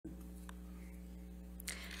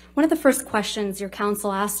One of the first questions your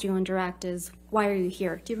counsel asked you on direct is, why are you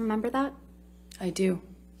here? Do you remember that? I do.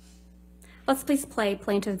 Let's please play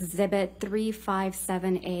Plaintiff Exhibit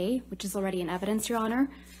 357A, which is already in evidence, Your Honor.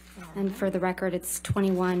 And for the record, it's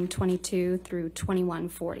 2122 through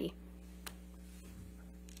 2140.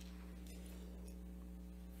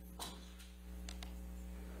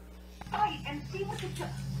 Right, and see what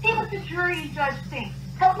the jury and judge think.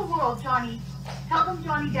 Tell the world, Johnny. Tell them,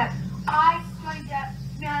 Johnny Depp. Johnny Depp,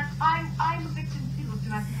 man, I'm a victim too of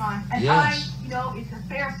domestic violence, and yes. It's a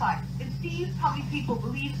fair fight. And see how many people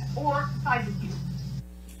believe or side with you.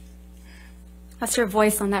 That's your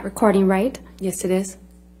voice on that recording, right? Yes, it is.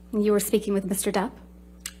 And you were speaking with Mr. Depp?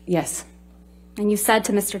 Yes. And you said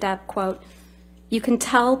to Mr. Depp, quote, you can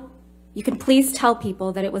please tell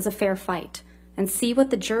people that it was a fair fight and see what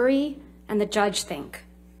the jury and the judge think.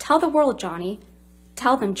 Tell the world, Johnny.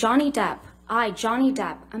 Tell them, Johnny Depp, Johnny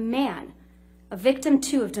Depp, a man, a victim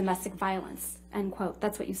too of domestic violence, end quote.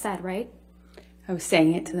 That's what you said, right? I was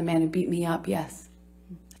saying it to the man who beat me up, yes.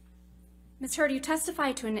 Ms. Heard, you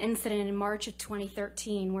testified to an incident in March of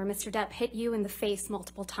 2013 where Mr. Depp hit you in the face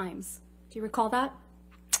multiple times. Do you recall that?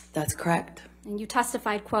 That's correct. And you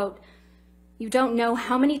testified, quote, you don't know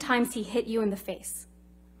how many times he hit you in the face.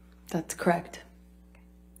 That's correct.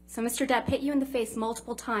 So Mr. Depp hit you in the face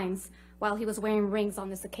multiple times while he was wearing rings on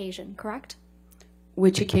this occasion, correct?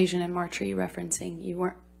 Which occasion in March are you referencing? You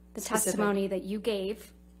weren't The specific. testimony that you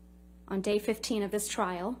gave on day 15 of this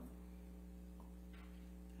trial,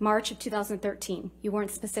 March of 2013. You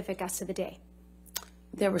weren't specific as to the day.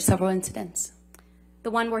 There were several incidents.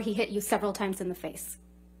 The one where he hit you several times in the face.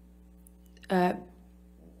 I'm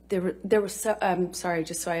sorry,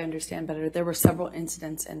 just so I understand better. There were several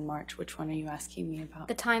incidents in March. Which one are you asking me about?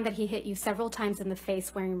 The time that he hit you several times in the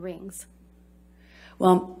face wearing rings.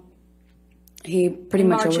 Well, he pretty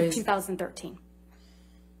much always... always... March of 2013.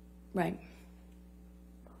 Right.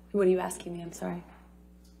 What are you asking me? I'm sorry.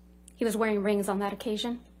 He was wearing rings on that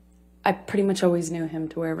occasion? I pretty much always knew him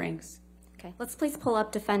to wear rings. Okay, let's please pull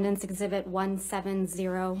up Defendant's Exhibit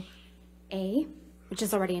 170A, which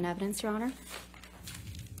is already in evidence, Your Honor.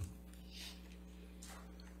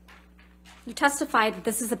 You testified that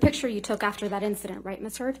this is a picture you took after that incident, right,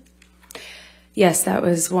 Ms. Heard? Yes, that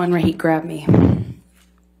was one where he grabbed me.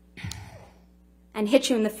 And hit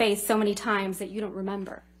you in the face so many times that you don't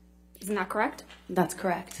remember. Isn't that correct? That's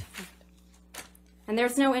correct. And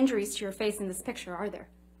there's no injuries to your face in this picture, are there?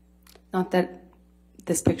 Not that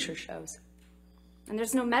this picture shows. And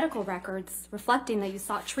there's no medical records reflecting that you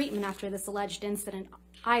sought treatment after this alleged incident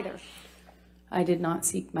either. I did not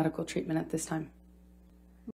seek medical treatment at this time.